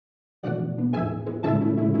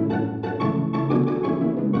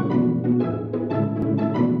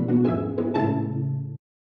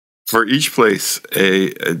For each place,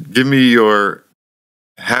 give me your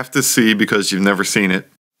have to see because you've never seen it.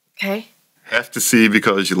 Okay. Have to see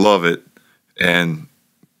because you love it, and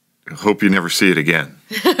hope you never see it again.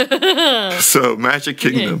 So, Magic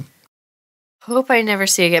Kingdom. Hope I never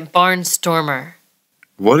see it again. Barnstormer.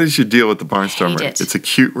 What is your deal with the Barnstormer? Hate it. It's a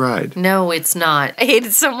cute ride. No, it's not. I hate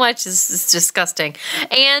it so much. It's disgusting.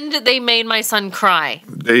 And they made my son cry.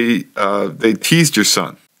 They teased your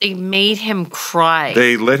son. They made him cry.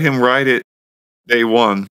 They let him ride it day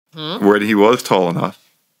one, where he was tall enough.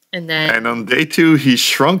 And on day 2, he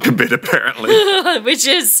shrunk a bit, apparently. Which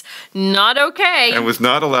is not okay. And was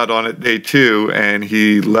not allowed on it day 2, and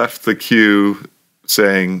he left the queue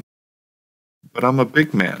saying, but I'm a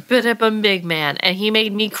big man. But I'm a big man. And he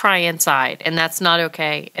made me cry inside, and that's not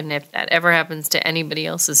okay. And if that ever happens to anybody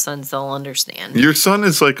else's sons, they'll understand. Your son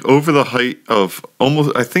is like over the height of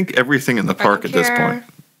almost, I think, everything in the park at this point.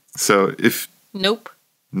 So if... Nope.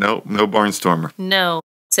 No Barnstormer. No.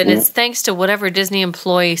 And it's thanks to whatever Disney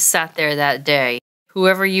employee sat there that day.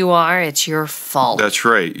 Whoever you are, it's your fault. That's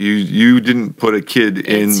right. You didn't put a kid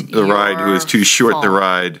in the ride who was too short to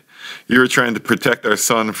ride. You were trying to protect our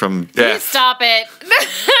son from death. You stop it.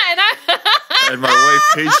 And my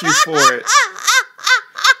wife hates you for it.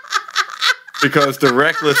 Because the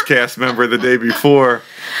Reckless cast member the day before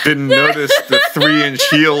didn't notice the 3-inch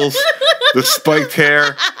heels, the spiked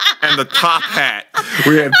hair, and the top hat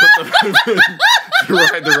we had put to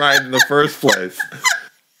ride the ride in the first place.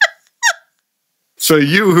 So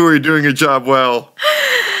you, who are doing your job well,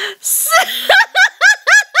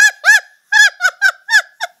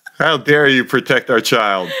 how dare you protect our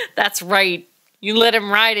child? That's right. You let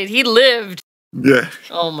him ride it. He lived. Yeah.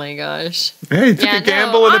 Oh my gosh. Hey, he took a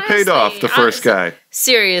gamble and it paid off, the first guy.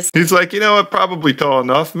 Seriously. He's like, you know what, probably tall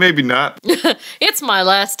enough, maybe not. It's my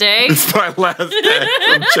last day. It's my last day.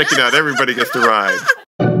 I'm checking out. Everybody gets to ride.